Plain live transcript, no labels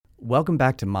Welcome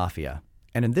back to Mafia,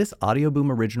 and in this Audio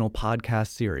Boom original podcast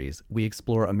series, we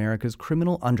explore America's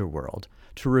criminal underworld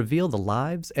to reveal the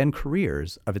lives and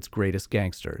careers of its greatest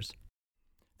gangsters.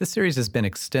 This series has been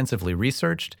extensively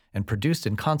researched and produced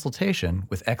in consultation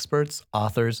with experts,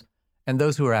 authors, and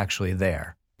those who are actually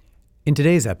there. In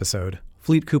today's episode,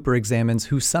 Fleet Cooper examines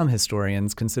who some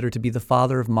historians consider to be the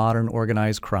father of modern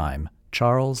organized crime,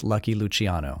 Charles Lucky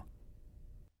Luciano.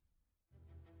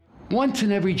 Once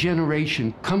in every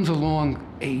generation comes along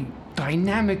a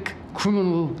dynamic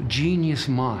criminal genius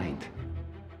mind.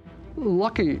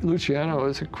 Lucky Luciano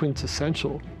is a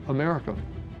quintessential American.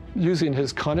 Using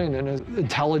his cunning and his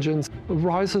intelligence,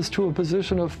 rises to a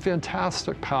position of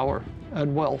fantastic power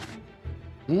and wealth.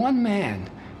 One man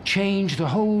changed the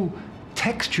whole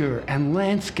texture and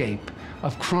landscape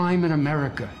of crime in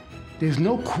America. There's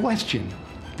no question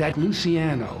that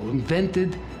Luciano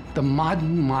invented the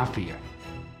modern mafia.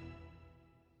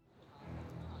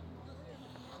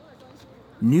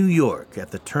 New York at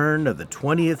the turn of the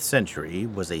 20th century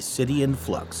was a city in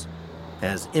flux,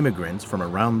 as immigrants from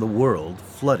around the world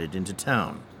flooded into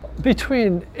town.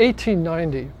 Between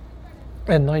 1890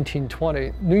 and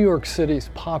 1920, New York City's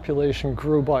population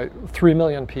grew by 3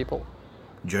 million people.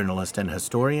 Journalist and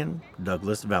historian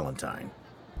Douglas Valentine.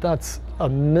 That's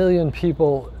 1 million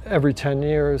people every 10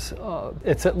 years.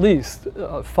 It's at least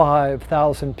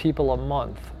 5,000 people a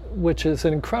month, which is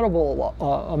an incredible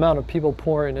amount of people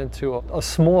pouring into a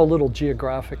small little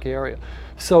geographic area.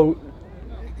 So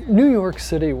New York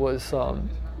City was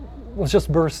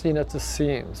just bursting at the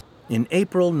seams. In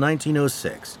April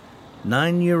 1906,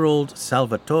 9-year-old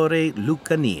Salvatore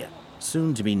Lucania,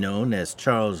 soon to be known as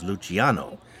Charles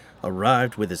Luciano,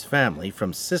 arrived with his family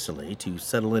from Sicily to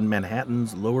settle in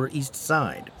Manhattan's Lower East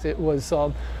Side. It was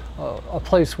a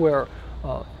place where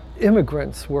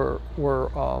immigrants were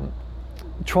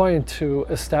trying to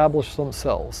establish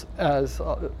themselves as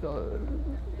a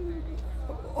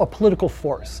political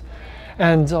force.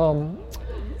 And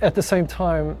at the same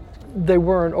time, they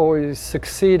weren't always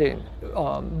succeeding.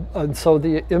 And so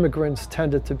the immigrants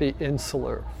tended to be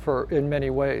insular in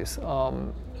many ways.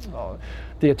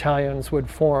 The Italians would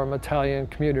form Italian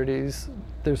communities.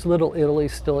 There's Little Italy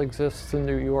still exists in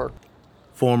New York.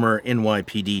 Former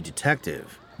NYPD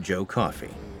detective Joe Coffey.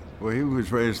 Well, he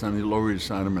was raised on the Lower East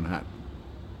Side of Manhattan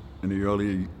in the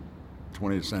early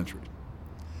 20th century.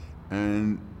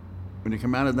 And when you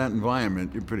come out of that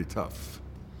environment, you're pretty tough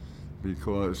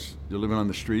because you're living on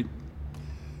the street,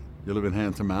 you're living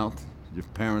hand to mouth, your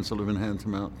parents are living hand to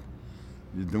mouth,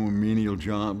 you're doing menial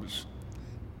jobs,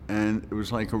 and it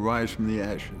was like a rise from the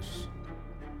ashes.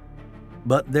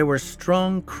 But there were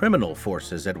strong criminal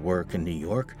forces at work in New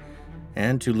York,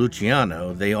 and to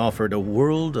Luciano, they offered a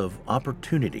world of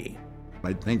opportunity.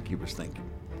 I think he was thinking,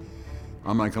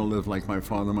 I'm not going to live like my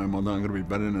father, my mother, I'm going to be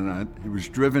better than that. He was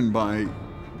driven by,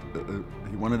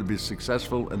 he wanted to be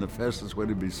successful, and the fastest way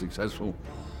to be successful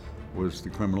was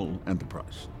the criminal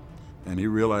enterprise. And he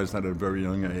realized that at a very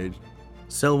young age.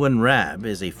 Selwyn Rabb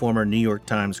is a former New York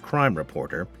Times crime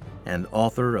reporter and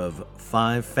author of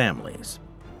 5 Families.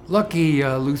 Lucky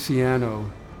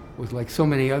Luciano was like so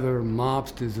many other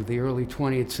mobsters of the early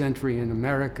 20th century in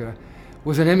America,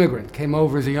 was an immigrant, came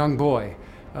over as a young boy,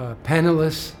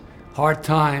 penniless, hard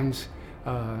times,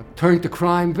 turned to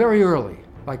crime very early,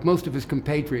 like most of his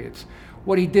compatriots.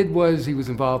 What he did was he was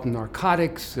involved in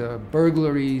narcotics,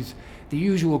 burglaries, the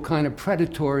usual kind of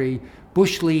predatory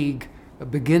bush league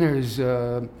beginners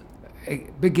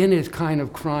kind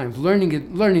of crimes,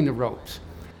 learning the ropes.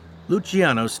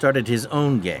 Luciano started his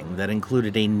own gang that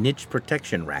included a niche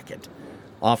protection racket,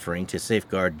 offering to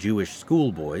safeguard Jewish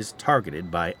schoolboys targeted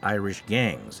by Irish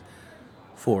gangs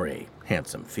for a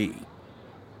handsome fee.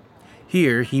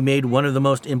 Here, he made one of the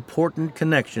most important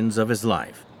connections of his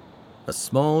life, a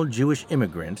small Jewish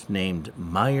immigrant named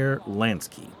Meyer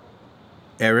Lansky.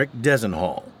 Eric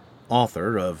Desenhall,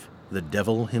 author of The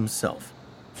Devil Himself.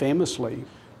 Famously,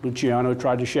 Luciano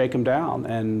tried to shake him down,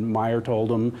 and Meyer told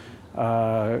him,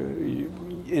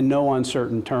 in no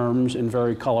uncertain terms, in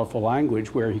very colorful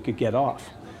language, where he could get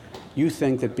off. You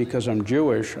think that because I'm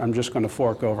Jewish, I'm just going to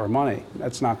fork over money.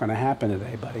 That's not going to happen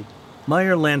today, buddy.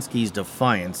 Meyer Lansky's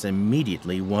defiance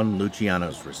immediately won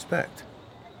Luciano's respect.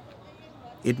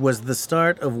 It was the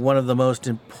start of one of the most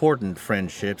important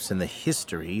friendships in the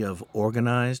history of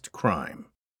organized crime.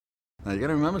 Now, you got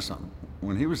to remember something.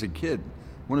 When he was a kid,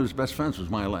 one of his best friends was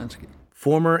Meyer Lansky.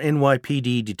 Former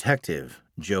NYPD detective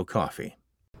Joe Coffey.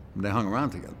 They hung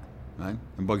around together, right?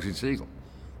 And Bugsy Siegel,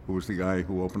 who was the guy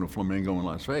who opened a Flamingo in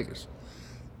Las Vegas.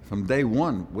 From day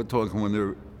one, we're talking when they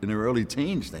were in their early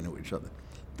teens, they knew each other.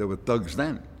 They were thugs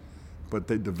then. But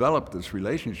they developed this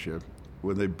relationship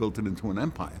where they built it into an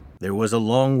empire. There was a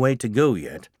long way to go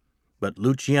yet, but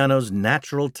Luciano's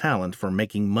natural talent for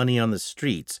making money on the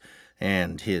streets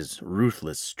and his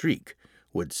ruthless streak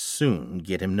would soon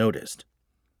get him noticed.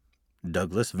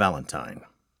 Douglas Valentine.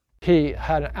 He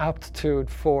had an aptitude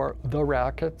for the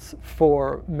rackets,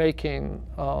 for making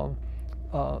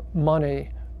money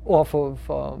off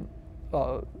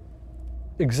of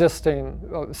existing,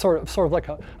 sort of like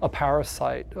a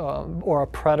parasite or a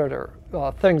predator,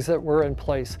 things that were in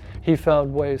place. He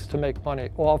found ways to make money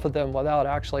off of them without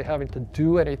actually having to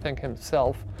do anything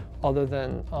himself other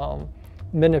than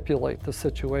manipulate the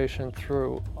situation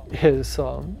through his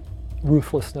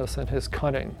ruthlessness and his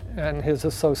cunning and his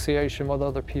association with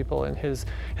other people and his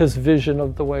vision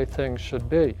of the way things should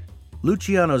be.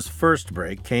 Luciano's first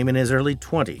break came in his early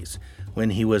 20s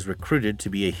when he was recruited to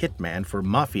be a hitman for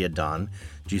mafia don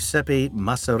Giuseppe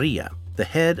Masseria, the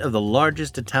head of the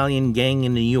largest Italian gang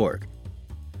in New York.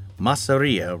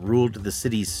 Masseria ruled the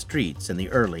city's streets in the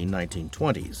early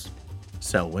 1920s.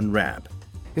 Selwyn Rabb.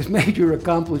 His major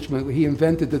accomplishment, he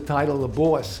invented the title the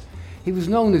boss. He was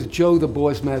known as Joe the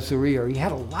Boss Masseria. He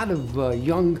had a lot of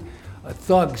young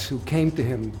thugs who came to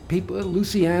him, people,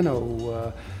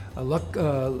 Luciano,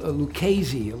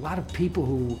 Lucchese, a lot of people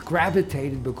who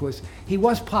gravitated because he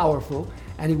was powerful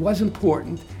and he was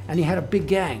important and he had a big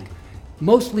gang.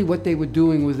 Mostly what they were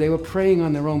doing was they were preying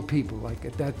on their own people. Like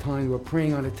at that time, they were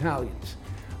preying on Italians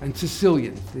and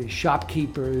Sicilians, the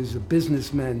shopkeepers, the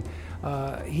businessmen.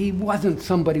 He wasn't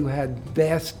somebody who had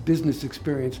vast business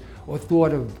experience or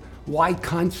thought of wide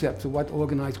concepts of what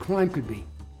organized crime could be.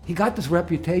 He got this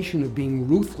reputation of being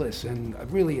ruthless and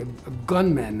really a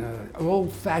gunman, an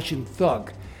old-fashioned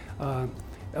thug.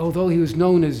 Although he was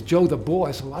known as Joe the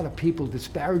Boss, a lot of people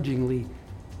disparagingly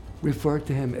referred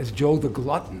to him as Joe the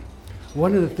Glutton.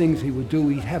 One of the things he would do,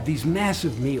 he'd have these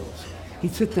massive meals.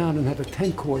 He'd sit down and have a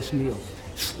 10-course meal,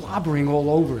 slobbering all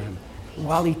over him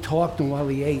while he talked and while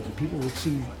he ate. And people would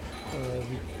see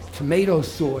tomato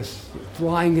sauce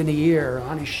flying in the air,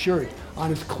 on his shirt, on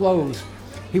his clothes.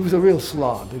 He was a real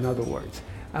slob, in other words.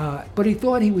 But he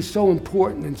thought he was so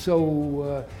important and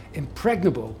so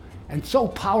impregnable and so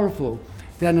powerful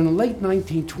that in the late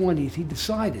 1920s he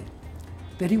decided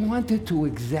that he wanted to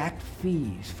exact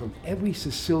fees from every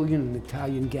Sicilian and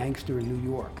Italian gangster in New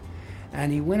York.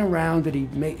 And he went around and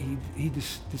he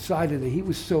decided that he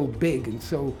was so big and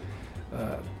so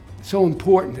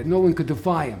important that no one could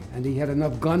defy him, and he had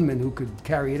enough gunmen who could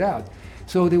carry it out.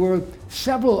 So there were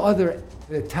several other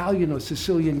Italian or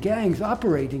Sicilian gangs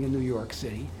operating in New York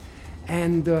City,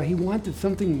 and he wanted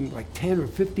something like $10 or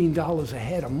 $15 a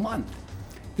head a month.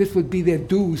 This would be their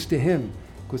dues to him,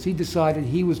 because he decided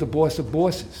he was the boss of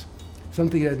bosses,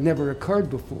 something that had never occurred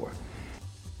before.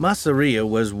 Masseria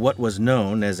was what was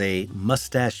known as a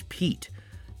Mustache Pete,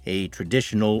 a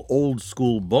traditional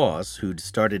old-school boss who'd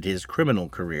started his criminal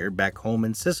career back home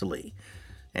in Sicily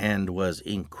and was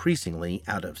increasingly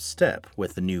out of step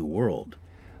with the new world.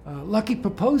 Lucky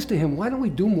proposed to him, why don't we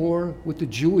do more with the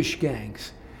Jewish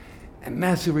gangs? And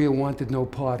Masseria wanted no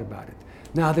part about it.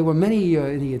 Now, there were many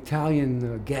in the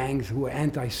Italian gangs who were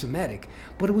anti-Semitic,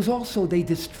 but it was also they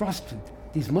distrusted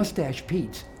these Mustache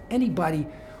Petes, anybody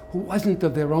who wasn't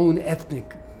of their own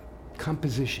ethnic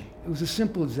composition. It was as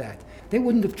simple as that. They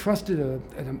wouldn't have trusted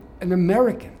an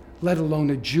American, let alone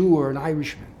a Jew or an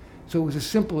Irishman. So it was as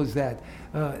simple as that.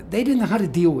 They didn't know how to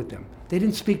deal with them. They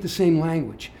didn't speak the same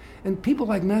language. And people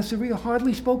like Masseria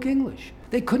hardly spoke English.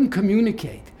 They couldn't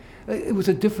communicate. It was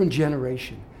a different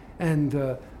generation.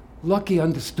 And Lucky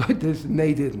understood this, and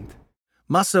they didn't.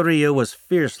 Masseria was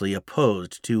fiercely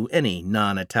opposed to any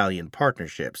non-Italian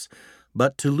partnerships,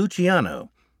 but to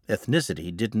Luciano,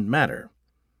 ethnicity didn't matter,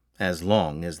 as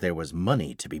long as there was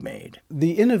money to be made.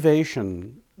 The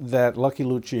innovation that Lucky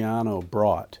Luciano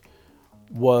brought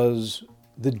was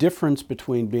the difference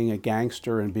between being a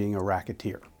gangster and being a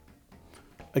racketeer.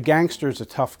 A gangster is a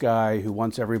tough guy who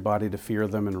wants everybody to fear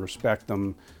them and respect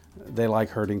them. They like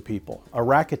hurting people. A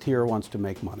racketeer wants to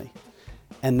make money.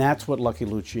 And that's what Lucky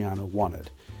Luciano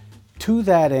wanted. To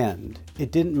that end,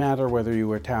 it didn't matter whether you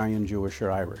were Italian, Jewish,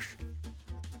 or Irish.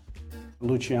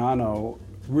 Luciano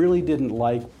really didn't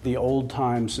like the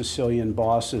old-time Sicilian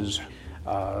bosses,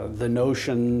 the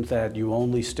notion that you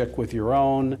only stick with your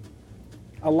own.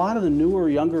 A lot of the newer,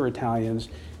 younger Italians,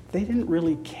 they didn't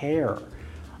really care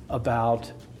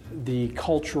about the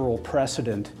cultural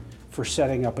precedent for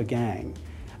setting up a gang.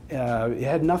 It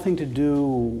had nothing to do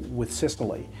with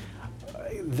Sicily.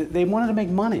 They wanted to make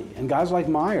money, and guys like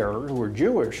Meyer, who were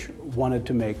Jewish, wanted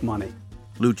to make money.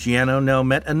 Luciano now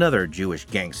met another Jewish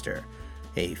gangster,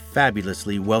 a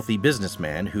fabulously wealthy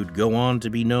businessman who'd go on to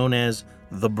be known as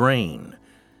the Brain.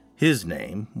 His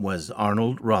name was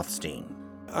Arnold Rothstein.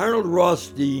 Arnold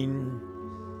Rothstein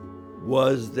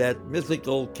was that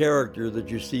mythical character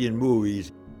that you see in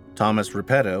movies. Thomas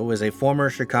Repetto is a former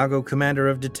Chicago commander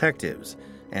of detectives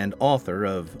and author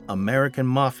of American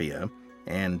Mafia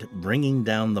and Bringing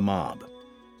Down the Mob.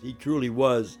 He truly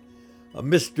was a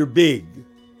Mr. Big,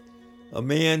 a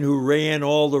man who ran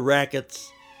all the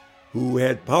rackets, who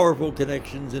had powerful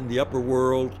connections in the upper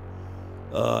world,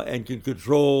 and could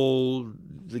control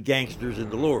the gangsters in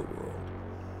the lower world.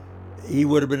 He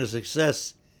would have been a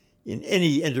success in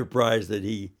any enterprise that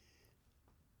he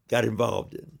got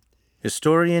involved in.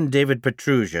 Historian David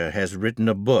Petrugia has written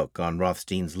a book on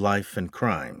Rothstein's life and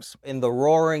crimes. In the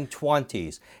Roaring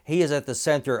 '20s, he is at the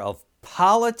center of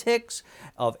politics,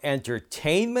 of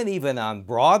entertainment, even on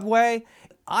Broadway.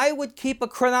 I would keep a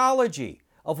chronology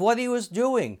of what he was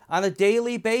doing on a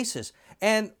daily basis,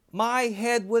 and my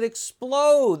head would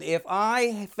explode if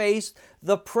I faced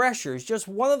the pressures, just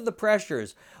one of the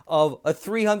pressures of a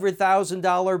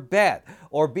 $300,000 bet,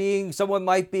 or someone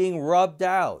might being rubbed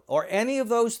out, or any of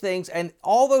those things, and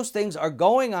all those things are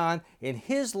going on in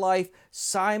his life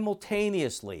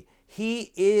simultaneously.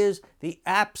 He is the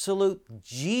absolute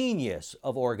genius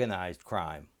of organized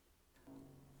crime.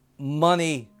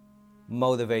 Money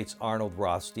motivates Arnold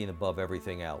Rothstein above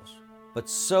everything else, but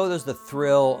so does the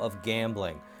thrill of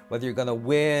gambling, whether you're going to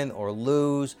win or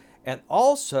lose. And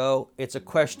also, it's a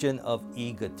question of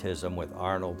egotism with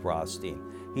Arnold Rothstein.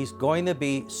 He's going to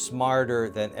be smarter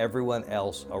than everyone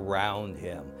else around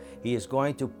him. He is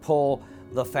going to pull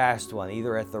the fast one,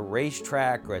 either at the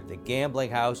racetrack or at the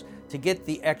gambling house, to get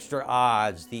the extra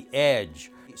odds, the edge,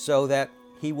 so that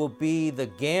he will be the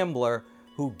gambler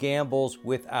who gambles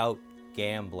without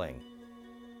gambling.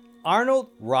 Arnold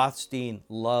Rothstein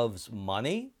loves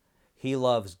money. He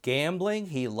loves gambling.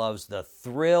 He loves the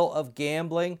thrill of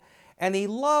gambling. And he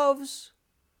loves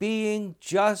being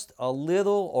just a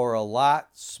little or a lot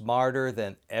smarter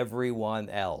than everyone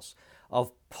else,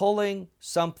 of pulling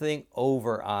something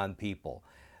over on people.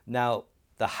 Now,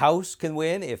 the house can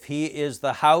win if he is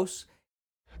the house.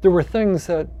 There were things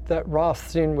that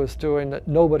Rothstein was doing that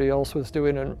nobody else was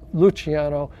doing, and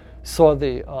Luciano saw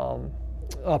the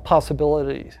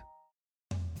possibilities.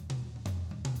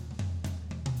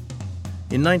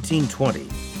 In 1920,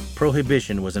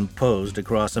 prohibition was imposed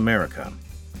across America.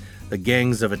 The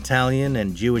gangs of Italian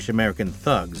and Jewish American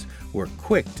thugs were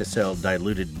quick to sell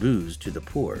diluted booze to the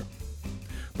poor.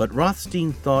 But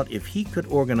Rothstein thought if he could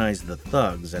organize the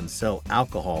thugs and sell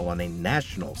alcohol on a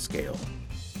national scale,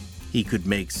 he could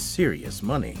make serious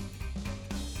money.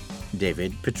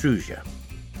 David Petrugia.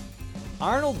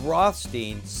 Arnold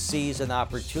Rothstein sees an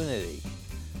opportunity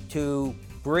to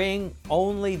bring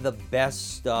only the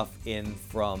best stuff in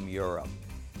from Europe.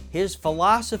 His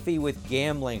philosophy with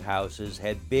gambling houses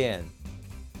had been,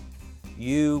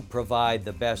 you provide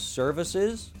the best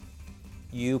services,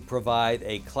 you provide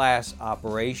a class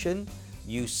operation,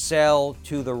 you sell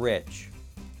to the rich.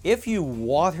 If you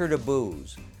water the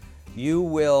booze, you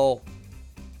will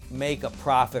make a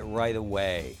profit right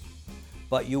away,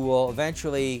 but you will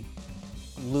eventually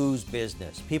lose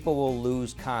business. People will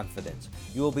lose confidence.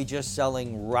 You will be just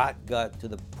selling rot gut to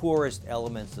the poorest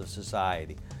elements of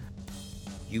society.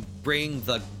 You bring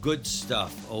the good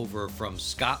stuff over from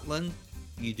Scotland.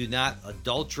 You do not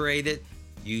adulterate it.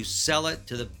 You sell it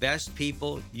to the best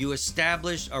people. You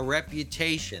establish a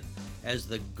reputation as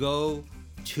the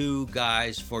go-to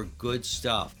guys for good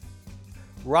stuff.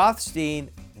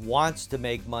 Rothstein wants to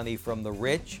make money from the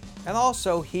rich, and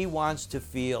also he wants to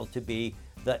feel to be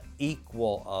the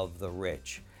equal of the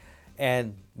rich,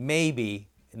 and maybe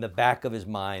in the back of his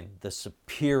mind, the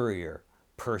superior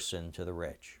person to the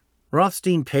rich.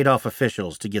 Rothstein paid off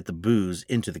officials to get the booze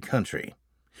into the country.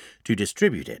 To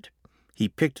distribute it, he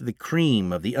picked the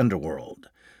cream of the underworld,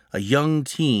 a young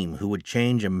team who would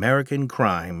change American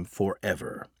crime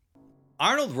forever.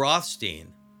 Arnold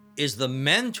Rothstein is the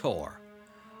mentor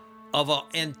of an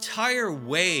entire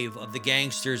wave of the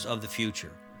gangsters of the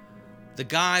future. The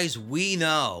guys we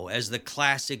know as the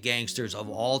classic gangsters of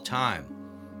all time.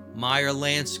 Meyer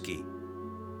Lansky,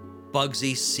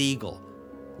 Bugsy Siegel,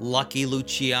 Lucky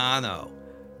Luciano,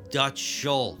 Dutch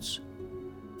Schultz,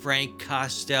 Frank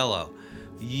Costello.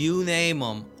 You name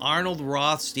them, Arnold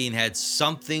Rothstein had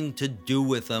something to do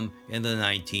with them in the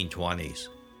 1920s.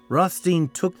 Rothstein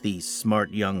took these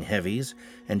smart young heavies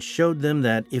and showed them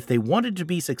that if they wanted to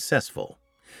be successful,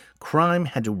 crime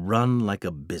had to run like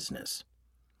a business.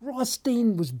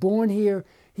 Rothstein was born here.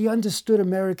 He understood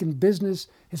American business.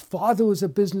 His father was a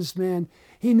businessman.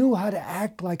 He knew how to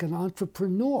act like an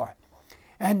entrepreneur.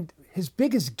 And his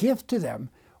biggest gift to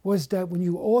them was that when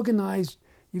you organize,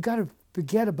 you got to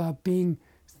forget about being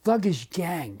thuggish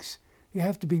gangs. You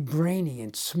have to be brainy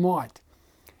and smart,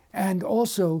 and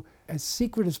also as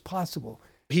secret as possible.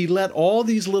 He let all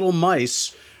these little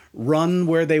mice run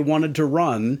where they wanted to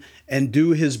run and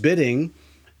do his bidding,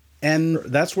 and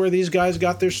that's where these guys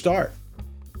got their start.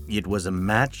 It was a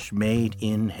match made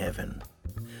in heaven.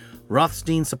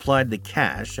 Rothstein supplied the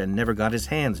cash and never got his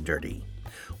hands dirty,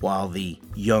 while the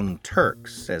Young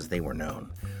Turks, as they were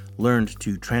known, learned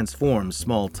to transform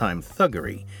small-time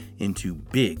thuggery into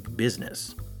big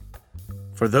business.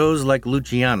 For those like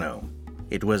Luciano,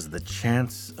 it was the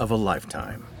chance of a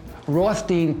lifetime.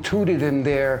 Rothstein tutored him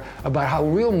there about how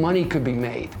real money could be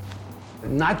made,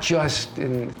 not just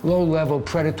in low-level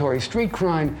predatory street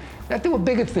crime, that there were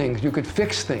bigger things. You could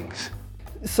fix things.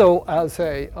 So as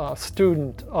a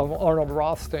student of Arnold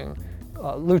Rothstein,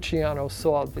 Luciano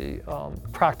saw the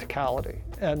practicality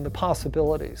and the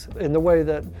possibilities in the way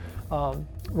that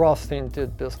Rothstein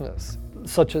did business,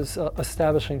 such as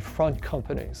establishing front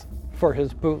companies for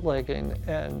his bootlegging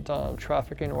and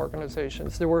trafficking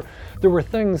organizations. There were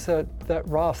things that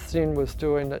Rothstein was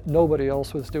doing that nobody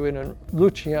else was doing, and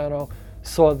Luciano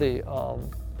saw the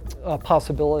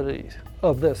possibilities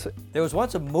of this. There was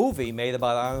once a movie made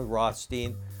about Arnold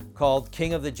Rothstein called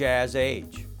King of the Jazz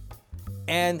Age.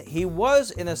 And he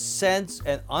was, in a sense,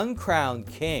 an uncrowned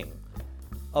king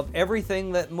of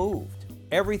everything that moved,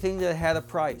 everything that had a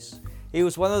price. He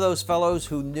was one of those fellows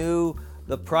who knew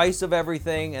the price of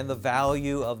everything and the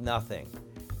value of nothing.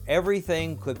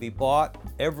 Everything could be bought,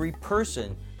 every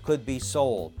person could be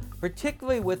sold,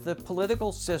 particularly with the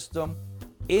political system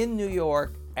in New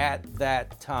York at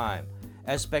that time.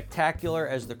 As spectacular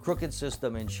as the crooked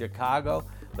system in Chicago,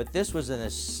 but this was an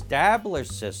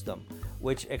established system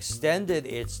which extended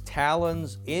its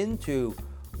talons into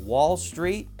Wall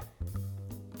Street,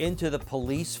 into the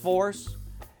police force,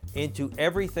 into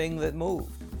everything that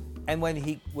moved. And when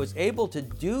he was able to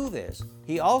do this,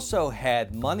 he also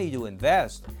had money to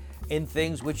invest in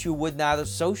things which you would not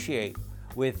associate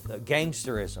with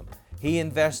gangsterism. He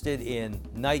invested in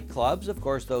nightclubs, of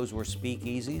course those were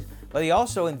speakeasies, but he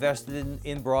also invested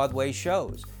in Broadway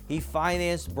shows. He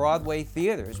financed Broadway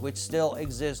theaters, which still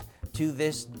exist to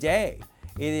this day.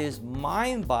 It is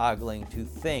mind-boggling to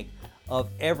think of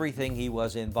everything he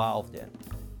was involved in.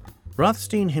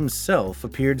 Rothstein himself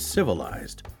appeared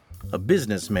civilized, a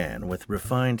businessman with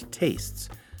refined tastes,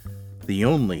 the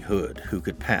only hood who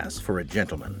could pass for a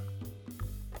gentleman.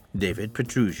 David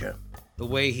Petrugia. The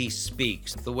way he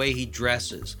speaks, the way he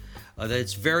dresses, that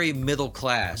it's very middle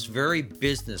class, very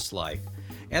businesslike,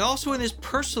 and also in his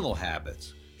personal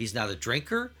habits. He's not a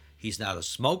drinker, he's not a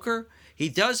smoker. He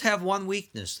does have one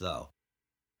weakness, though.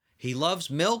 He loves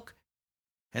milk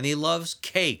and he loves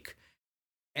cake.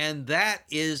 And that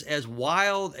is as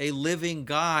wild a living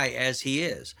guy as he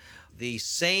is. The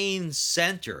sane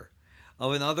center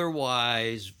of an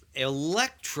otherwise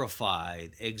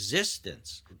electrified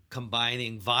existence,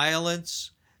 combining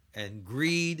violence and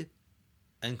greed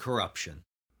and corruption.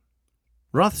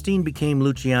 Rothstein became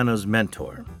Luciano's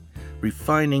mentor,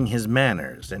 refining his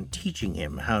manners and teaching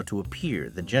him how to appear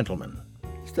the gentleman.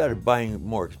 He started buying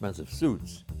more expensive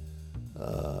suits.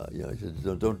 He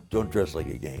said, don't dress like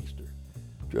a gangster.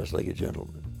 Dress like a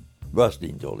gentleman.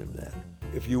 Rothstein told him that.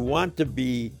 If you want to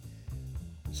be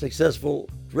successful,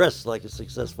 dress like a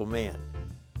successful man.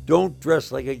 Don't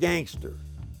dress like a gangster.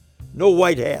 No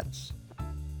white hats.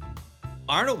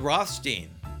 Arnold Rothstein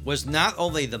was not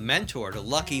only the mentor to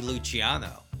Lucky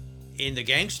Luciano in the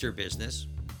gangster business,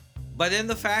 but in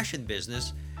the fashion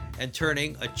business, and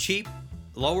turning a cheap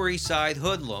Lower East Side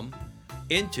hoodlum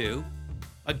into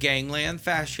a gangland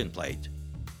fashion plate.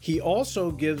 He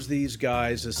also gives these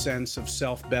guys a sense of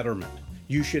self-betterment.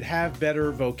 You should have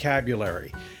better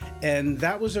vocabulary. And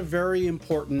that was a very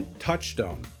important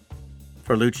touchstone.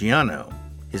 For Luciano,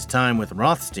 his time with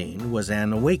Rothstein was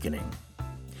an awakening.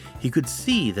 He could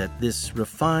see that this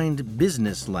refined,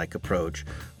 business-like approach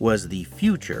was the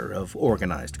future of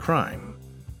organized crime.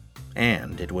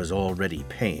 And it was already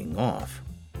paying off.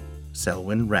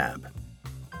 Selwyn Rabb.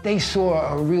 They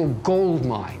saw a real gold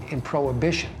mine in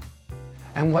Prohibition.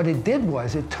 And what it did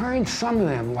was it turned some of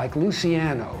them, like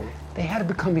Luciano, they had to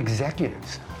become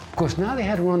executives. Because now they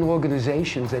had to run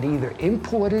organizations that either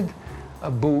imported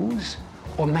booze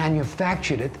or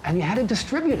manufactured it, and you had to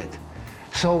distribute it.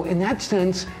 So in that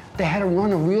sense, they had to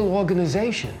run a real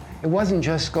organization. It wasn't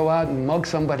just go out and mug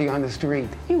somebody on the street.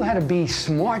 You had to be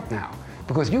smart now,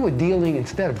 because you were dealing,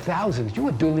 instead of thousands, you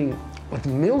were dealing with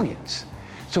millions.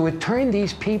 So it turned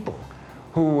these people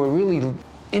who were really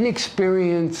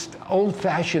inexperienced,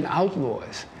 old-fashioned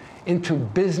outlaws into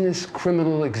business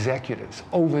criminal executives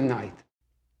overnight.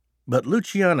 But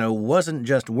Luciano wasn't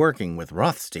just working with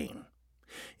Rothstein.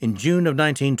 In June of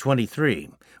 1923,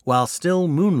 while still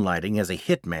moonlighting as a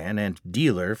hitman and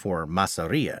dealer for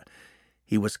Masseria,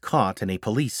 he was caught in a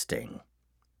police sting.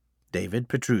 David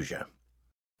Petrugia.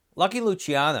 Lucky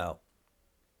Luciano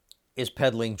is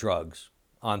peddling drugs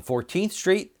on 14th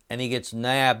Street, and he gets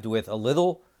nabbed with a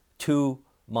little too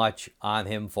much on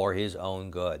him for his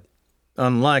own good.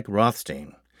 Unlike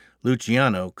Rothstein,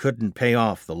 Luciano couldn't pay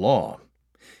off the law.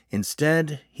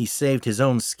 Instead, he saved his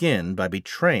own skin by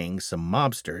betraying some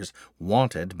mobsters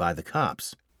wanted by the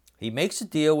cops. He makes a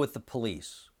deal with the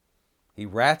police. He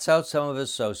rats out some of his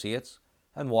associates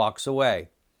and walks away.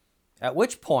 At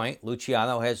which point,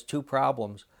 Luciano has two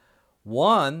problems.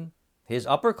 One, his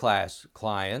upper-class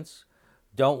clients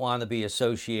don't want to be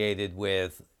associated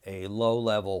with a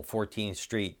low-level 14th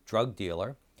Street drug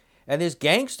dealer, and his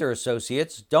gangster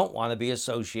associates don't want to be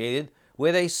associated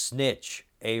with a snitch,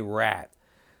 a rat.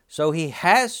 So he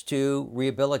has to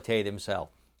rehabilitate himself.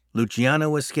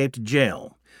 Luciano escaped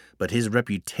jail, but his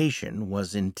reputation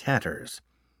was in tatters.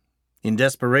 In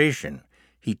desperation,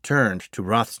 he turned to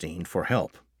Rothstein for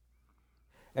help.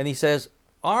 And he says,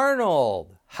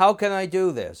 Arnold, how can I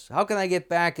do this? How can I get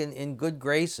back in good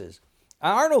graces?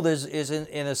 Arnold is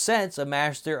in a sense, a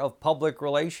master of public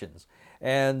relations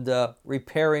and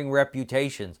repairing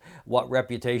reputations, what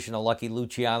reputation a Lucky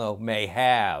Luciano may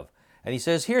have. And he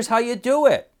says, here's how you do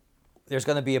it. There's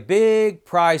going to be a big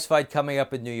prize fight coming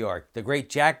up in New York. The great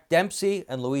Jack Dempsey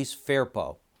and Luis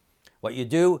Firpo. What you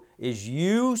do is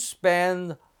you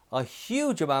spend a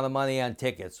huge amount of money on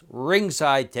tickets,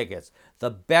 ringside tickets, the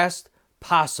best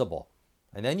possible.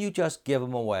 And then you just give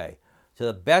them away to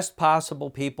the best possible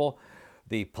people,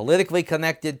 the politically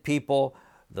connected people,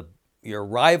 your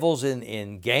rivals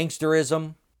in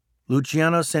gangsterism.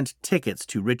 Luciano sent tickets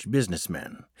to rich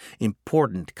businessmen,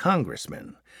 important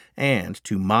congressmen, and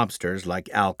to mobsters like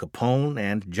Al Capone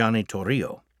and Johnny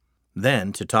Torrio.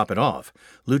 Then, to top it off,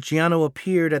 Luciano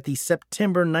appeared at the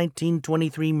September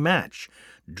 1923 match,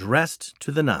 dressed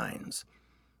to the nines.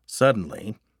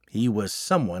 Suddenly, he was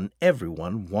someone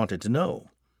everyone wanted to know.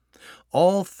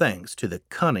 All thanks to the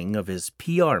cunning of his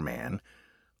PR man,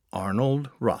 Arnold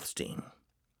Rothstein.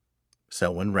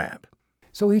 Selwyn Rabb.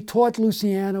 So he taught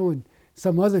Luciano and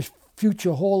some other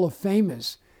future Hall of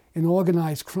Famers in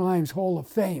Organized Crimes Hall of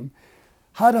Fame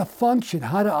how to function,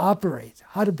 how to operate,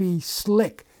 how to be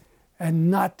slick and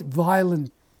not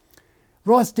violent.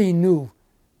 Rothstein knew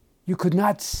you could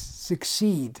not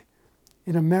succeed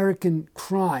in American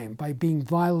crime by being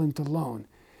violent alone.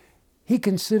 He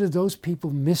considered those people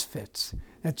misfits,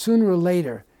 that sooner or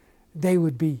later they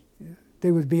would be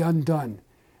undone,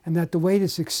 and that the way to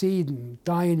succeed and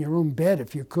die in your own bed,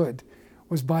 if you could,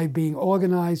 was by being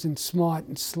organized and smart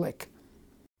and slick.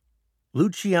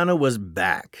 Luciano was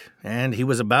back, and he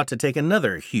was about to take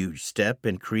another huge step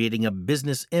in creating a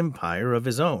business empire of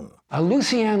his own.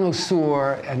 Luciano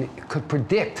saw and could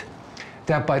predict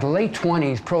that by the late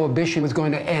 20s, prohibition was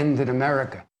going to end in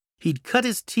America. He'd cut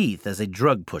his teeth as a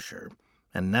drug pusher,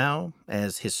 and now,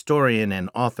 as historian and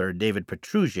author David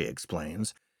Petrugia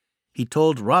explains, he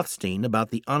told Rothstein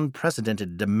about the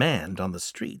unprecedented demand on the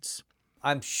streets.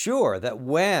 I'm sure that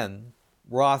when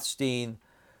Rothstein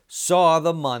saw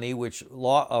the money which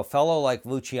a fellow like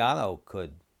Luciano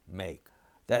could make,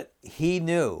 that he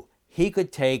knew he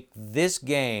could take this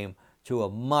game to a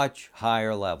much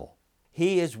higher level.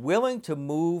 He is willing to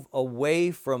move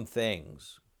away from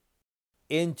things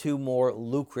into more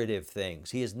lucrative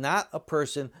things. He is not a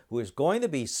person who is going to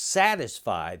be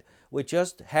satisfied with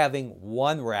just having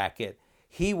one racket.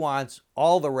 He wants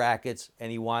all the rackets,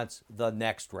 and he wants the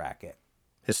next racket.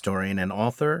 Historian and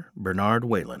author Bernard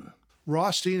Whalen.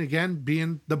 Rothstein, again,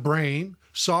 being the brain,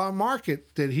 saw a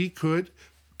market that he could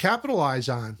capitalize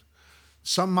on.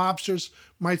 Some mobsters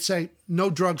might say, no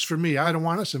drugs for me. I don't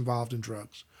want us involved in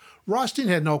drugs. Rothstein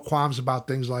had no qualms about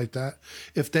things like that.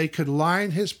 If they could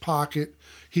line his pocket,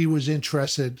 he was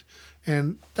interested.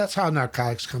 And that's how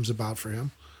narcotics comes about for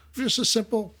him. Just a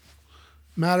simple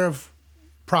matter of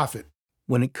profit.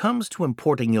 When it comes to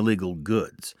importing illegal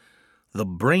goods, the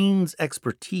brain's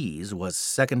expertise was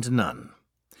second to none.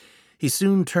 He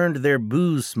soon turned their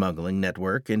booze smuggling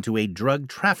network into a drug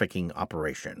trafficking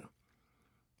operation.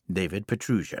 David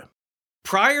Petrugia.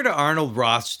 Prior to Arnold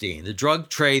Rothstein, the drug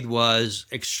trade was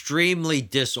extremely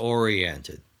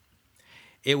disoriented.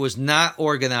 It was not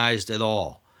organized at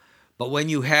all. But when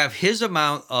you have his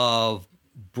amount of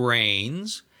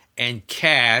brains and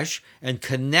cash and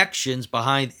connections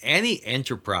behind any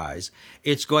enterprise,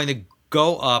 it's going to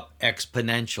go up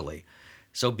exponentially.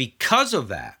 So because of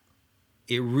that,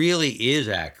 it really is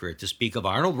accurate to speak of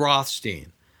Arnold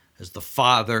Rothstein as the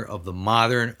father of the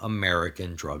modern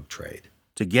American drug trade.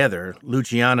 Together,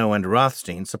 Luciano and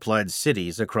Rothstein supplied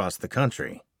cities across the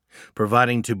country,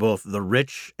 providing to both the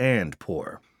rich and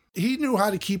poor. He knew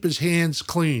how to keep his hands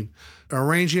clean.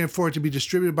 Arranging it for it to be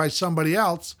distributed by somebody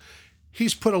else,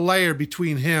 he's put a layer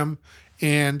between him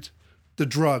and the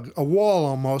drug, a wall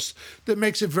almost, that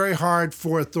makes it very hard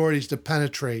for authorities to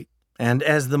penetrate. And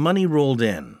as the money rolled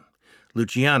in,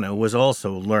 Luciano was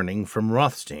also learning from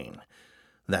Rothstein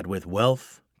that with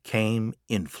wealth came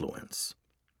influence.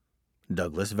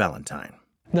 Douglas Valentine.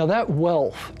 Now that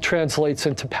wealth translates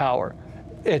into power.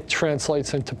 It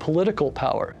translates into political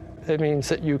power. It means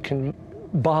that you can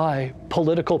buy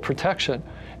political protection.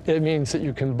 It means that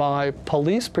you can buy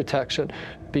police protection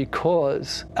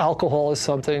because alcohol is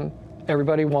something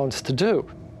everybody wants to do.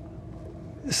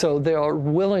 So they are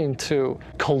willing to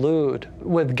collude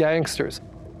with gangsters.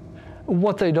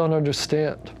 What they don't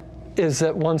understand is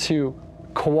that once you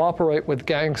cooperate with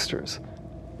gangsters,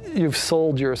 you've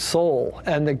sold your soul,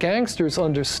 and the gangsters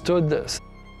understood this.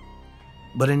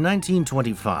 But in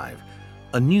 1925,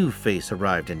 a new face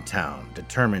arrived in town,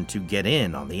 determined to get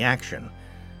in on the action,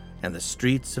 and the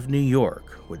streets of New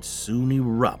York would soon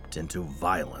erupt into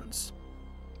violence.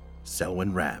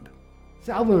 Selwyn Rabb.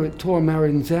 Salvatore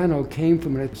Maranzano came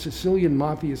from a Sicilian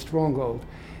mafia stronghold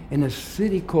in a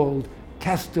city called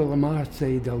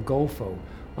Castellamarse del Golfo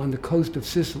on the coast of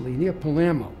Sicily, near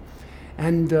Palermo.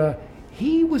 And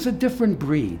he was a different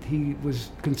breed. He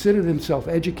was considered himself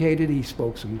educated. He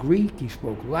spoke some Greek, he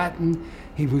spoke Latin,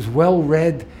 he was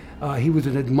well-read. He was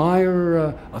an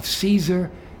admirer of Caesar.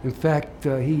 In fact,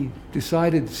 he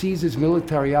decided Caesar's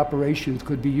military operations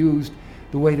could be used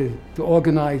the way to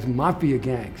organize mafia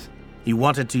gangs. He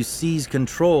wanted to seize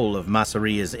control of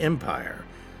Massaria's empire,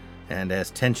 and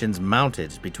as tensions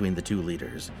mounted between the two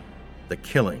leaders, the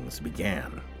killings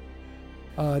began.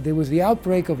 There was the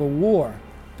outbreak of a war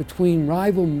between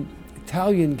rival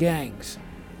Italian gangs,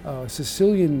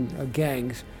 Sicilian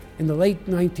gangs, in the late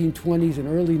 1920s and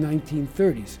early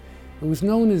 1930s. It was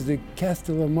known as the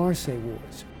Castellamarse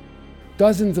Wars.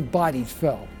 Dozens of bodies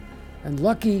fell, and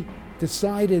Lucky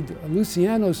decided,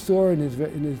 Luciano saw in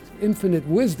his infinite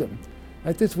wisdom,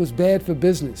 that this was bad for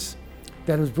business,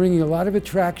 that it was bringing a lot of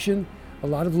attraction, a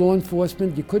lot of law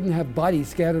enforcement. You couldn't have bodies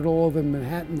scattered all over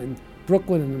Manhattan and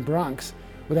Brooklyn and the Bronx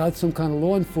without some kind of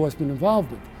law enforcement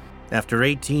involvement. After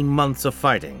 18 months of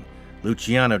fighting,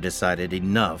 Luciano decided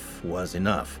enough was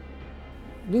enough.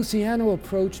 Luciano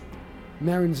approached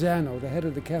Maranzano, the head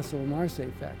of the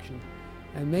Castellamarse faction,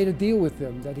 and made a deal with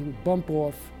them that he would bump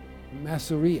off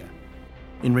Masseria.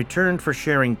 In return for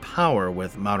sharing power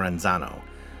with Maranzano,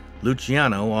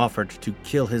 Luciano offered to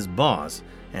kill his boss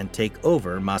and take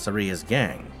over Massaria's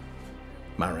gang.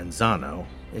 Maranzano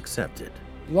accepted.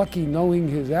 Lucky, knowing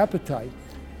his appetite,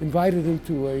 invited him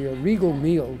to a regal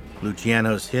meal.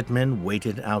 Luciano's hitmen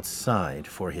waited outside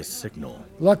for his signal.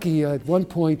 Lucky, at one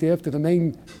point after the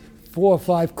main 4 or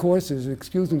 5 courses,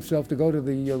 excused himself to go to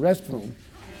the restroom.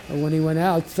 And when he went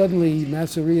out, suddenly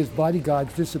Massaria's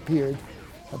bodyguards disappeared.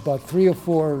 About 3 or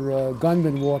 4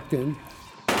 gunmen walked in.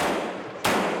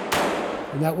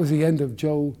 And that was the end of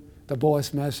Joe, the boss,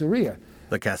 Masseria.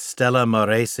 The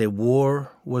Castellamarse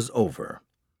War was over.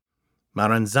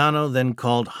 Maranzano then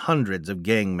called hundreds of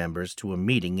gang members to a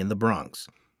meeting in the Bronx,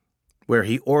 where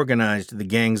he organized the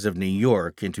gangs of New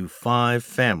York into 5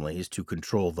 families to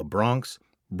control the Bronx,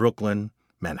 Brooklyn,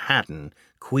 Manhattan,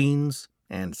 Queens,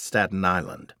 and Staten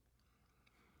Island.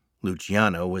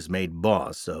 Luciano was made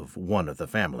boss of one of the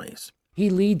families. He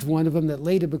leads one of them that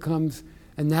later becomes,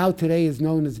 and now today is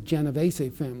known as the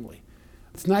Genovese family.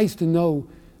 It's nice to know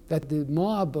that the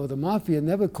mob or the mafia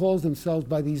never calls themselves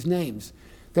by these names.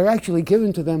 They're actually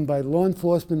given to them by law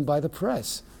enforcement, by the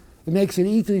press. It makes it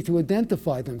easy to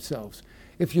identify themselves.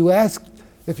 If you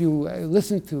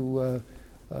listen to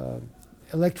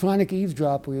electronic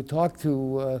eavesdrop, or you talk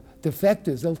to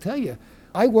defectors, they'll tell you,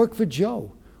 I work for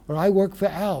Joe, or I work for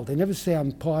Al. They never say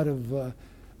I'm part of the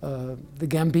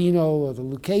Gambino or the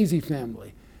Lucchese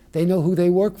family. They know who they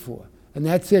work for, and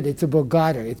that's it. It's a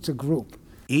borgata, it's a group.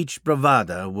 Each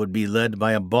bravada would be led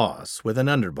by a boss with an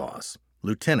underboss,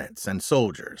 lieutenants and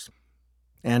soldiers,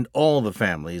 and all the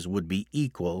families would be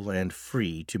equal and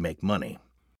free to make money.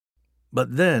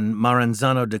 But then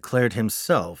Maranzano declared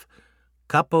himself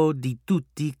capo di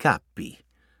tutti capi,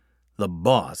 the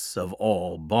boss of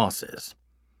all bosses.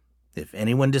 If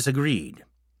anyone disagreed,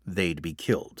 they'd be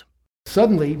killed.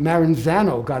 Suddenly,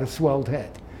 Maranzano got a swelled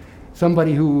head.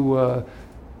 Somebody who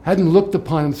hadn't looked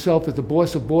upon himself as the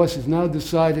boss of bosses now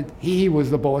decided he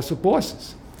was the boss of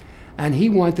bosses. And he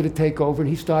wanted to take over, and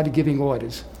he started giving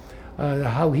orders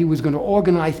how he was going to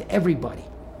organize everybody.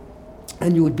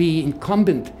 And you would be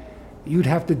incumbent You'd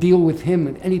have to deal with him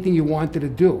in anything you wanted to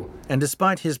do. And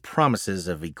despite his promises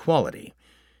of equality,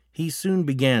 he soon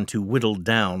began to whittle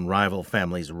down rival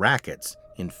families' rackets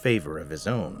in favor of his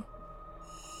own.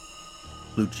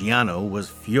 Luciano was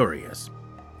furious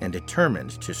and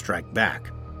determined to strike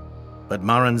back. But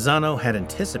Maranzano had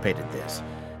anticipated this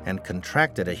and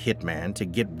contracted a hitman to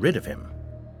get rid of him.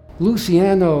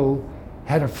 Luciano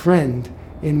had a friend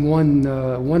in one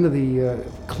of the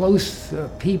close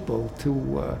people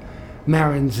to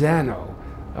Maranzano.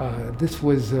 This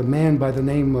was a man by the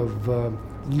name of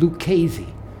Lucchese.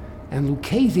 And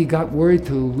Lucchese got word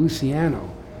to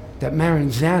Luciano that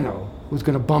Maranzano was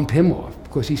going to bump him off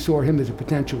because he saw him as a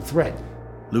potential threat.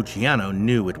 Luciano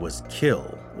knew it was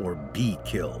kill or be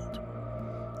killed.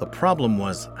 The problem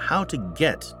was how to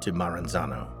get to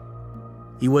Maranzano.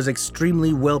 He was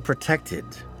extremely well protected,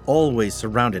 always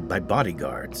surrounded by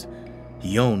bodyguards.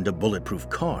 He owned a bulletproof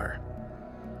car.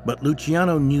 But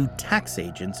Luciano knew tax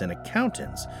agents and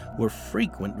accountants were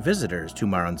frequent visitors to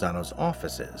Maranzano's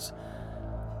offices.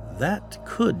 That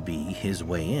could be his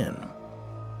way in.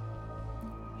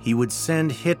 He would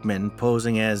send hitmen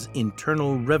posing as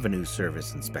Internal Revenue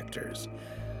Service inspectors.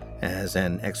 As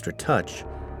an extra touch,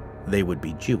 they would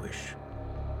be Jewish.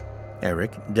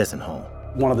 Eric Desenhall.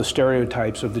 One of the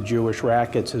stereotypes of the Jewish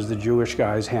rackets is the Jewish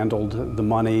guys handled the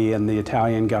money and the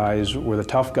Italian guys were the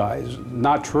tough guys.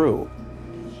 Not true.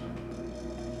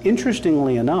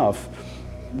 Interestingly enough,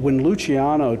 when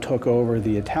Luciano took over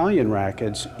the Italian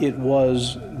rackets, it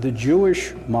was the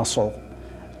Jewish muscle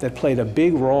that played a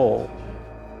big role.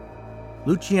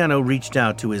 Luciano reached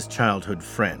out to his childhood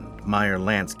friend, Meyer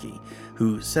Lansky,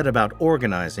 who set about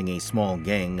organizing a small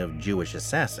gang of Jewish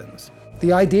assassins.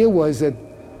 The idea was that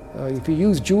if you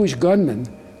use Jewish gunmen,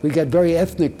 we get very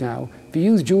ethnic now, if you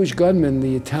use Jewish gunmen,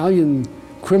 the Italian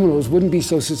criminals wouldn't be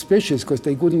so suspicious because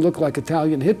they wouldn't look like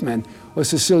Italian hitmen or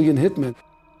Sicilian hitmen.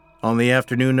 On the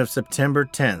afternoon of September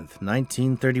 10th,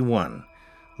 1931,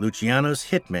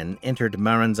 Luciano's hitmen entered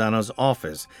Maranzano's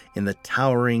office in the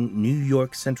towering New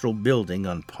York Central building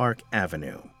on Park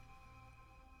Avenue.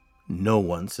 No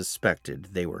one suspected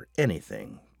they were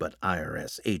anything but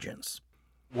IRS agents.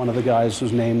 One of the guys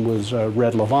whose name was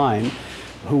Red Levine,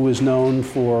 who was known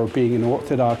for being an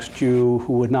Orthodox Jew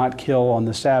who would not kill on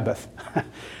the Sabbath.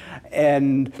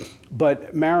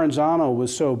 But Maranzano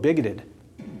was so bigoted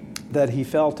that he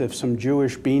felt if some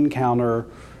Jewish bean counter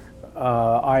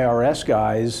IRS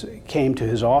guys came to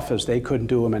his office, they couldn't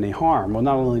do him any harm. Well,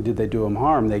 not only did they do him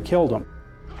harm, they killed him.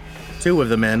 Two of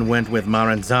the men went with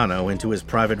Maranzano into his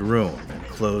private room and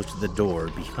closed the door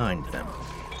behind them.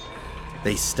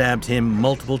 They stabbed him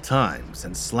multiple times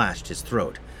and slashed his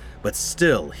throat, but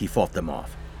still he fought them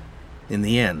off. In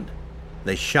the end,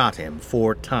 they shot him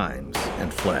 4 times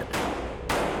and fled.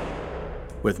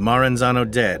 With Maranzano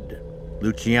dead,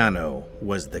 Luciano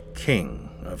was the king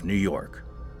of New York.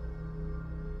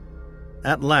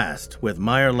 At last, with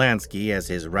Meyer Lansky as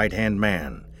his right-hand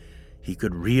man, he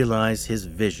could realize his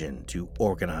vision to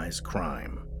organize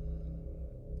crime.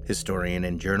 Historian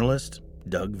and journalist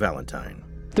Doug Valentine.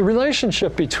 The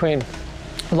relationship between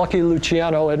Lucky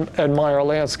Luciano and Meyer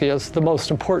Lansky is the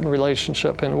most important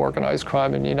relationship in organized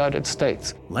crime in the United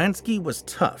States. Lansky was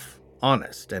tough,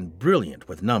 honest, and brilliant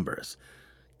with numbers,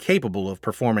 capable of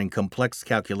performing complex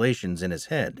calculations in his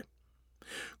head.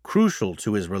 Crucial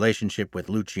to his relationship with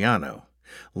Luciano,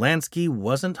 Lansky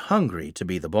wasn't hungry to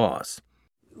be the boss.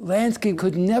 Lansky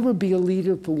could never be a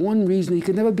leader for one reason. He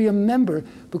could never be a member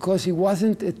because he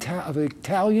wasn't of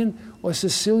Italian or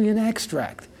Sicilian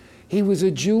extract. He was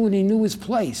a Jew and he knew his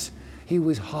place. He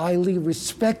was highly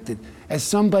respected as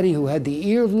somebody who had the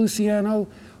ear of Luciano,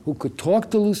 who could talk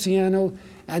to Luciano,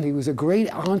 and he was a great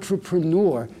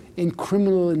entrepreneur in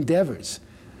criminal endeavors.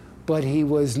 But he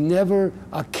was never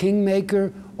a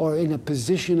kingmaker or in a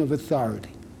position of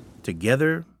authority.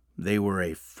 Together, they were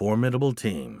a formidable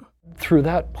team. Through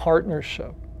that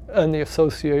partnership and the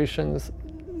associations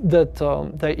that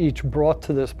they each brought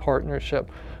to this partnership,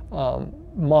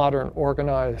 modern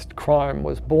organized crime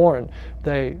was born.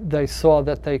 They saw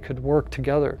that they could work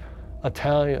together,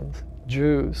 Italians,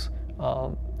 Jews,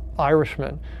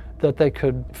 Irishmen, that they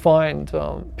could find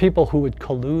people who would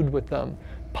collude with them,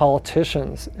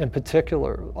 politicians in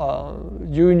particular,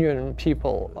 union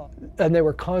people, and they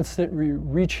were constantly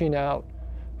reaching out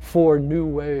for new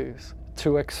ways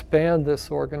to expand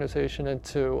this organization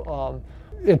into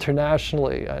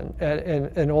internationally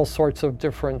and all sorts of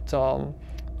different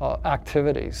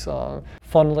activities.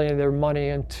 Funneling their money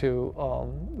into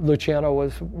Luciano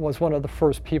was one of the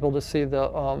first people to see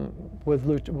with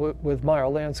Meyer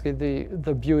Lansky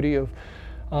the beauty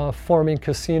of forming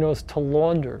casinos to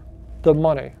launder the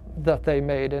money that they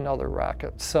made in other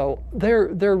rackets. So they're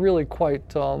really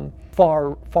quite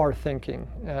far thinking,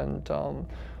 and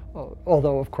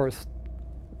although of course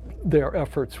their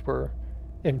efforts were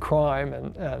in crime,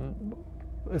 and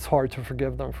it's hard to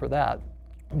forgive them for that.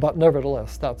 But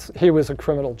nevertheless, he was a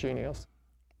criminal genius.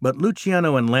 But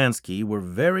Luciano and Lansky were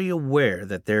very aware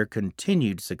that their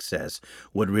continued success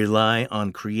would rely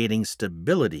on creating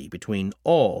stability between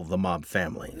all the mob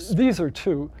families. These are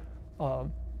two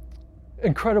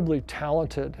incredibly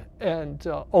talented and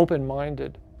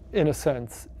open-minded, in a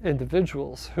sense,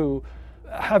 individuals who,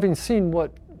 having seen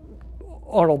what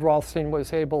Arnold Rothstein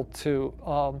was able to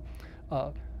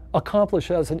accomplish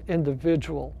as an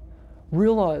individual,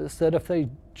 realized that if they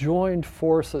joined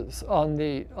forces on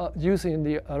using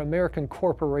an American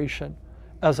corporation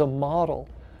as a model,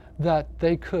 that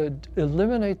they could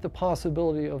eliminate the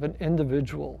possibility of an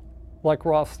individual like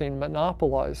Rothstein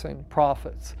monopolizing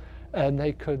profits, and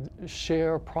they could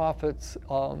share profits,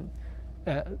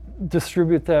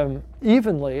 distribute them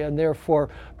evenly, and therefore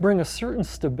bring a certain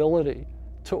stability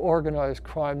to organized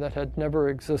crime that had never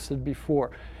existed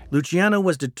before. Luciano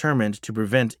was determined to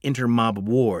prevent inter-mob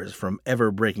wars from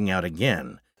ever breaking out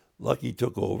again. Lucky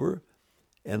took over,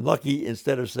 and Lucky,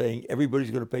 instead of saying,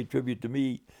 everybody's going to pay tribute to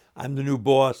me, I'm the new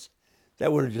boss,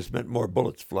 that would have just meant more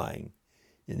bullets flying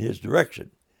in his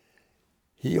direction.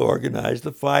 He organized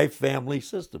the 5 family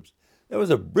systems. That was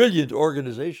a brilliant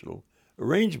organizational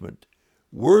arrangement,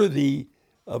 worthy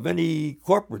of any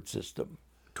corporate system.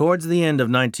 Towards the end of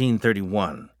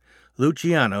 1931,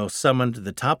 Luciano summoned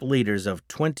the top leaders of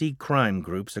 20 crime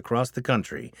groups across the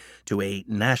country to a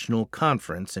national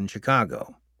conference in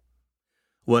Chicago.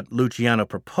 What Luciano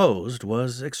proposed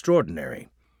was extraordinary: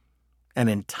 an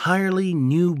entirely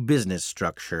new business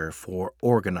structure for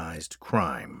organized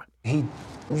crime. He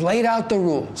laid out the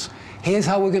rules. Here's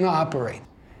how we're going to operate.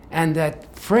 And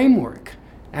that framework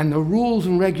and the rules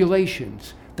and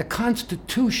regulations, the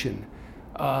Constitution,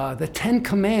 the 10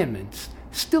 Commandments,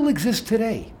 still exist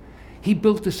today. He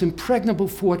built this impregnable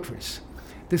fortress,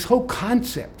 this whole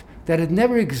concept that had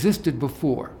never existed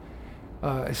before.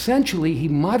 Essentially, he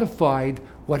modified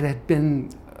what had been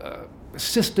a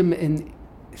system in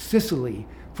Sicily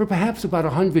for perhaps about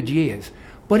 100 years,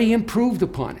 but he improved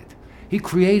upon it. He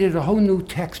created a whole new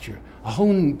texture, a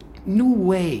whole new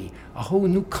way, a whole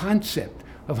new concept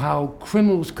of how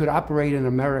criminals could operate in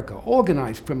America,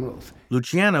 organized criminals.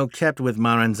 Luciano kept with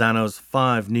Maranzano's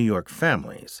 5 New York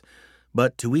families,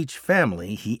 but to each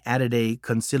family he added a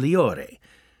consigliere,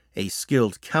 a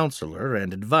skilled counselor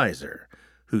and advisor,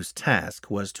 whose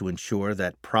task was to ensure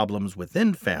that problems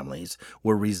within families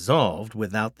were resolved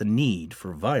without the need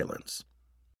for violence.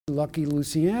 Lucky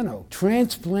Luciano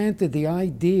transplanted the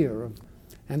idea of,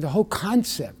 and the whole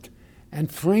concept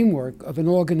and framework of an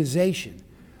organization.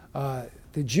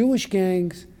 The Jewish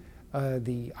gangs,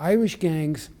 the Irish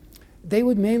gangs, they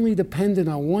were mainly dependent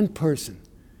on one person.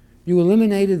 You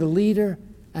eliminated the leader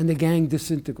and the gang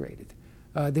disintegrated.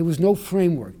 There was no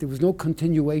framework, there was no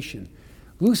continuation.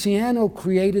 Luciano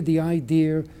created the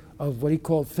idea of what he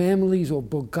called families or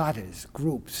bogatas,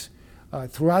 groups,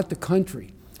 throughout the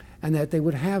country, and that they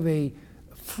would have a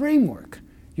framework.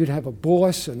 You'd have a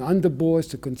boss, an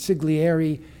underboss, a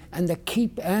consigliere, and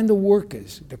the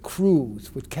workers, the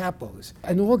crews with capos,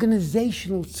 an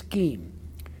organizational scheme.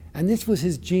 And this was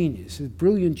his genius, his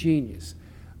brilliant genius,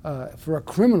 for a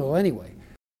criminal anyway.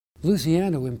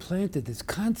 Luciano implanted this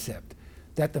concept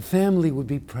that the family would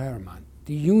be paramount.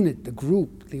 The unit, the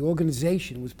group, the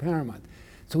organization was paramount.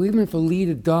 So even if a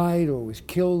leader died or was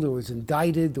killed or was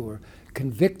indicted or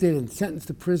convicted and sentenced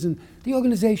to prison, the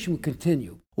organization would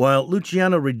continue. While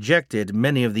Luciano rejected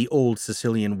many of the old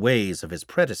Sicilian ways of his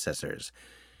predecessors,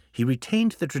 he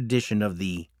retained the tradition of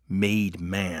the made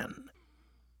man,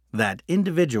 that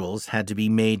individuals had to be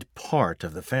made part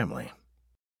of the family.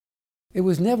 It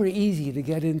was never easy to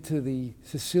get into the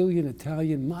Sicilian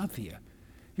Italian mafia.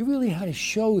 You really had to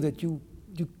show that you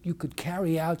could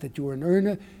carry out, that you were an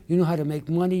earner, you knew how to make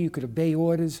money, you could obey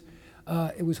orders.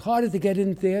 It was harder to get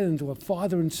in there into a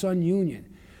father and son union.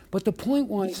 But the point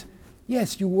was,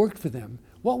 yes, you worked for them.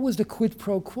 What was the quid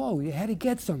pro quo? You had to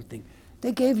get something.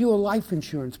 They gave you a life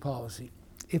insurance policy.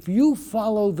 If you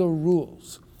follow the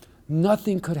rules,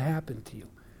 nothing could happen to you.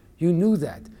 You knew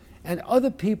that. And other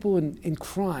people in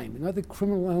crime, and other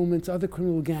criminal elements, other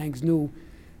criminal gangs knew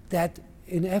that,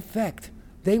 in effect,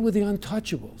 they were the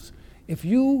untouchables. If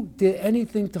you did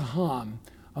anything to harm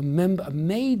a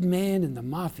made man in the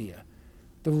mafia,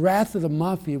 the wrath of the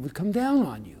mafia would come down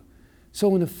on you.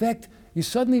 So in effect, you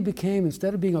suddenly became,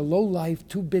 instead of being a low-life,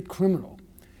 2-bit criminal,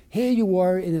 here you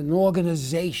were in an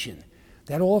organization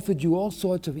that offered you all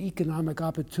sorts of economic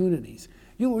opportunities.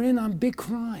 You were in on big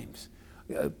crimes,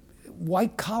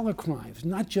 white-collar crimes,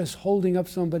 not just holding up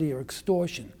somebody or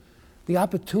extortion. The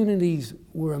opportunities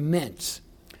were immense.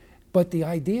 But the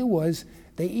idea was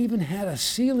they even had a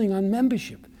ceiling on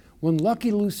membership. When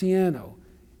Lucky Luciano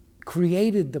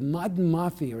created the modern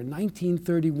mafia in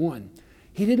 1931,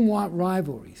 he didn't want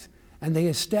rivalries. And they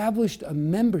established a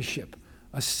membership,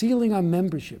 a ceiling on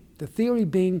membership. The theory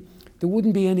being there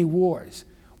wouldn't be any wars.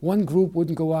 One group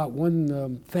wouldn't go out,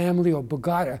 one family or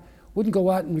Bogota wouldn't go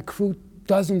out and recruit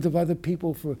dozens of other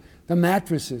people for the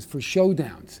mattresses, for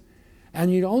showdowns.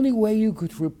 And the only way you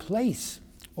could replace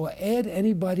or add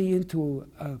anybody into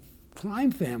a crime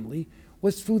family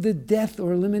was through the death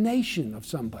or elimination of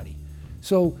somebody.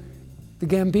 So the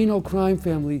Gambino crime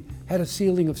family had a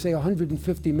ceiling of, say,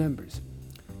 150 members.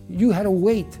 You had to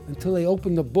wait until they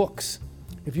opened the books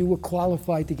if you were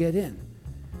qualified to get in.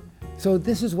 So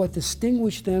this is what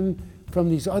distinguished them from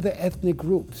these other ethnic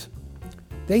groups.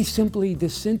 They simply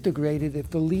disintegrated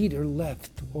if the leader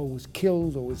left or was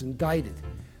killed or was indicted.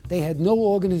 They had no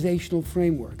organizational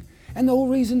framework and no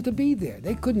reason to be there.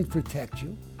 They couldn't protect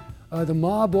you. The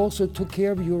mob also took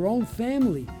care of your own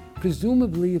family.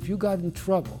 Presumably, if you got in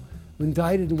trouble,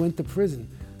 indicted and went to prison,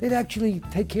 they'd actually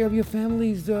take care of your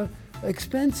family's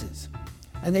expenses.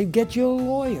 And they'd get you a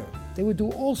lawyer. They would do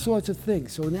all sorts of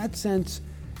things. So in that sense,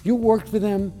 you worked for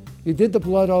them, you did the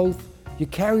blood oath, you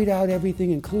carried out everything,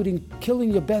 including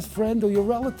killing your best friend or your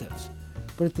relatives.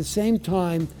 But at the same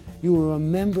time, you were a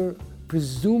member,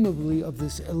 presumably, of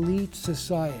this elite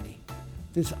society,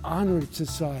 this honored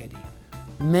society,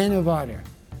 men of honor.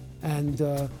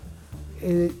 And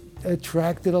it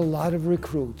attracted a lot of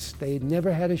recruits. They had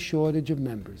never had a shortage of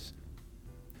members.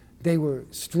 They were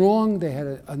strong, they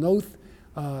had an oath.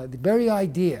 The very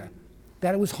idea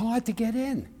that it was hard to get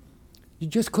in. You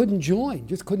just couldn't join,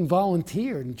 just couldn't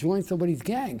volunteer and join somebody's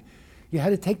gang. You had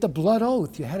to take the blood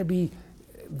oath, you had to be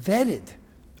vetted,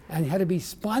 and you had to be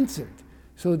sponsored.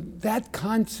 So that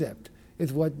concept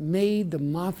is what made the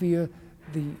mafia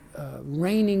the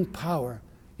reigning power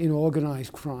in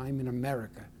organized crime in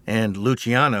America. And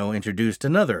Luciano introduced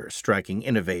another striking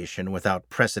innovation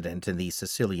without precedent in the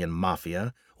Sicilian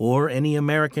mafia or any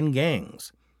American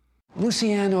gangs.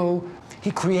 Luciano,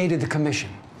 he created the commission,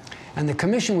 and the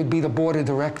commission would be the board of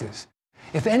directors.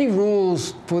 If any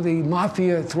rules for the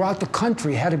mafia throughout the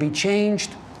country had to be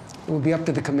changed, it would be up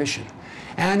to the commission.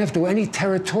 And if there were any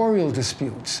territorial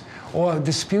disputes or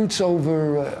disputes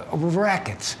over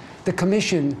rackets, the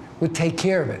commission would take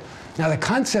care of it. Now, the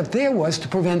concept there was to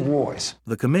prevent wars.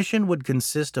 The commission would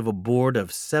consist of a board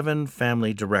of 7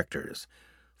 family directors,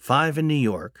 5 in New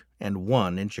York and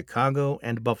 1 in Chicago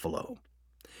and Buffalo.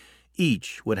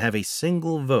 Each would have a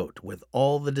single vote with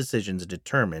all the decisions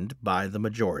determined by the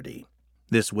majority.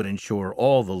 This would ensure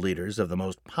all the leaders of the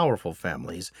most powerful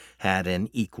families had an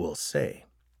equal say.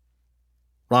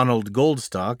 Ronald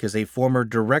Goldstock is a former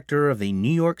director of the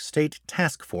New York State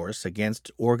Task Force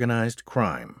Against Organized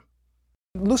Crime.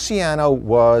 Luciano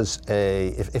was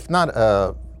if not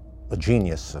a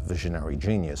genius, a visionary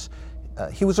genius,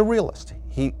 he was a realist.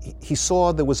 He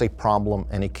saw there was a problem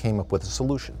and he came up with a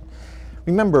solution.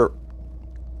 Remember,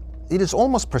 it is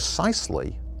almost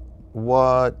precisely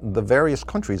what the various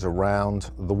countries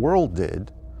around the world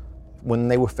did when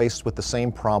they were faced with the same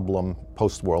problem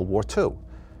post-World War II.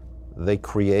 They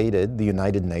created the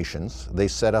United Nations, they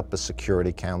set up a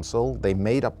Security Council, they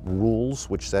made up rules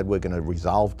which said we're going to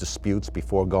resolve disputes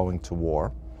before going to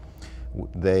war.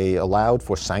 They allowed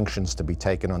for sanctions to be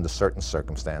taken under certain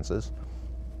circumstances.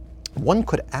 One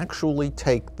could actually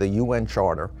take the UN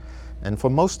Charter and for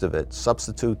most of it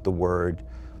substitute the word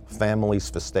families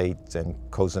for states and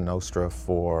Cosa Nostra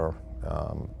for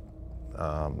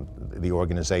the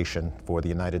Organization for the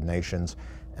United Nations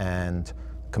and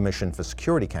Commission for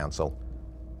Security Council,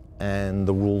 and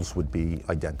the rules would be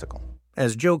identical.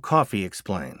 As Joe Coffey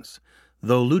explains,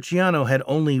 though Luciano had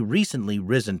only recently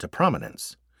risen to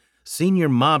prominence, senior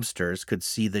mobsters could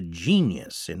see the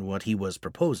genius in what he was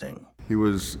proposing. He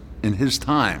was, in his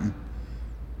time,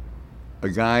 a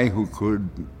guy who could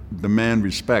demand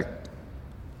respect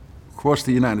across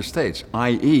the United States,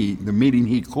 i.e., the meeting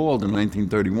he called in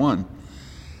 1931,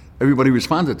 everybody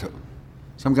responded to.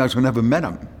 Some guys who never met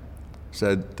him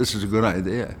said, this is a good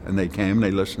idea. And they came,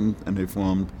 they listened, and they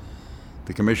formed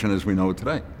the commission as we know it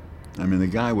today. I mean, the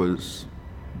guy was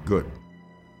good.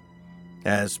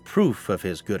 As proof of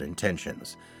his good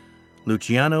intentions,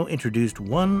 Luciano introduced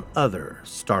one other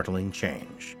startling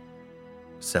change: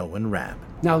 Selwyn Rabb.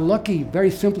 Now, Lucky,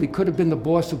 very simply, could have been the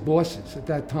boss of bosses at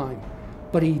that time,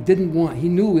 but he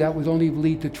knew that would only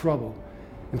lead to trouble.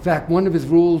 In fact, one of his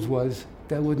rules was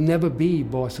there would never be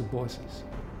boss of bosses.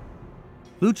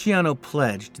 Luciano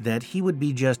pledged that he would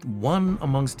be just one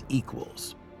amongst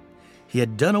equals. He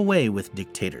had done away with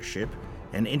dictatorship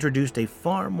and introduced a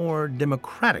far more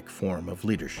democratic form of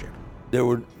leadership. There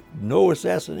were no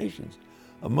assassinations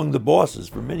among the bosses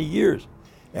for many years.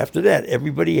 After that,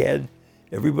 everybody had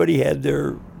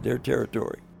their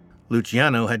territory.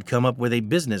 Luciano had come up with a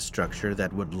business structure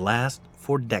that would last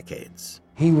for decades.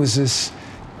 He was this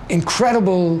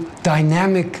incredible,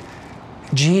 dynamic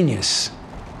genius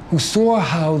who saw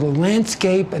how the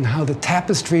landscape and how the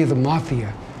tapestry of the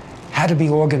mafia had to be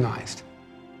organized.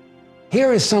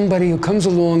 Here is somebody who comes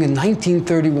along in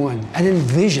 1931 and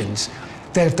envisions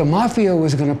that if the mafia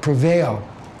was going to prevail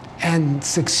and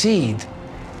succeed,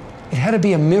 it had to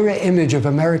be a mirror image of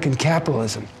American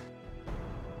capitalism.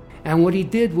 And what he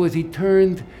did was he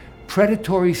turned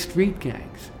predatory street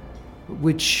gangs,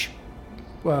 which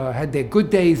had their good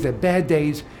days, their bad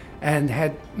days, and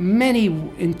had many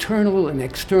internal and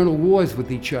external wars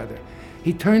with each other.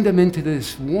 He turned them into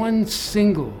this one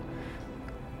single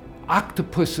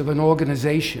octopus of an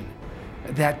organization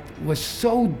that was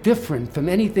so different from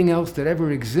anything else that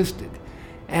ever existed.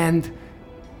 And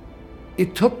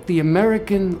it took the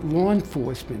American law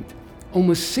enforcement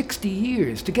almost 60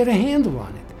 years to get a handle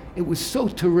on it. It was so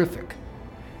terrific.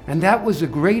 And that was the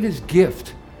greatest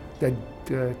gift that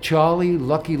Charlie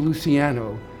Lucky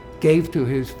Luciano gave to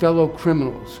his fellow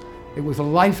criminals. It was a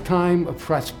lifetime of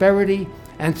prosperity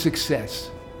and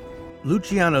success.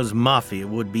 Luciano's mafia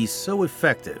would be so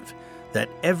effective that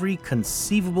every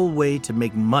conceivable way to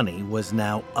make money was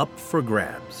now up for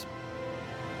grabs.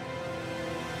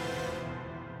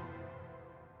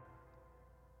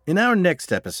 In our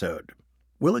next episode,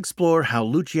 we'll explore how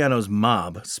Luciano's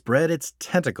mob spread its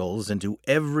tentacles into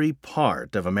every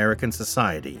part of American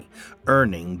society,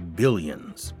 earning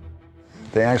billions.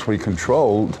 They actually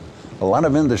controlled a lot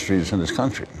of industries in this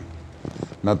country,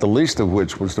 not the least of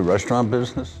which was the restaurant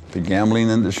business, the gambling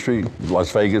industry.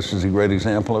 Las Vegas is a great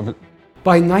example of it.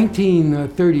 By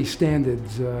 1930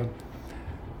 standards,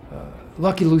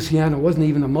 Lucky Luciano wasn't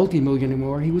even a multimillionaire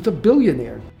anymore, he was a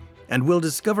billionaire. And we'll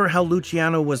discover how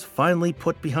Luciano was finally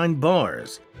put behind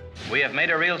bars. We have made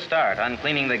a real start on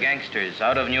cleaning the gangsters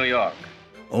out of New York.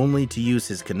 Only to use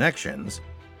his connections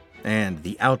and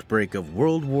the outbreak of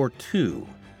World War II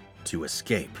to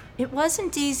escape. It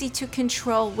wasn't easy to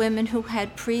control women who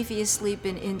had previously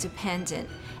been independent.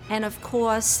 And of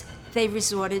course, they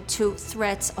resorted to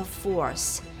threats of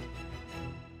force.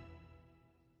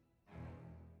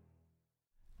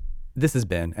 This has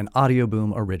been an Audio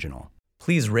Boom original.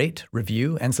 Please rate,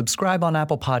 review, and subscribe on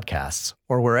Apple Podcasts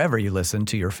or wherever you listen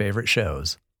to your favorite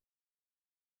shows.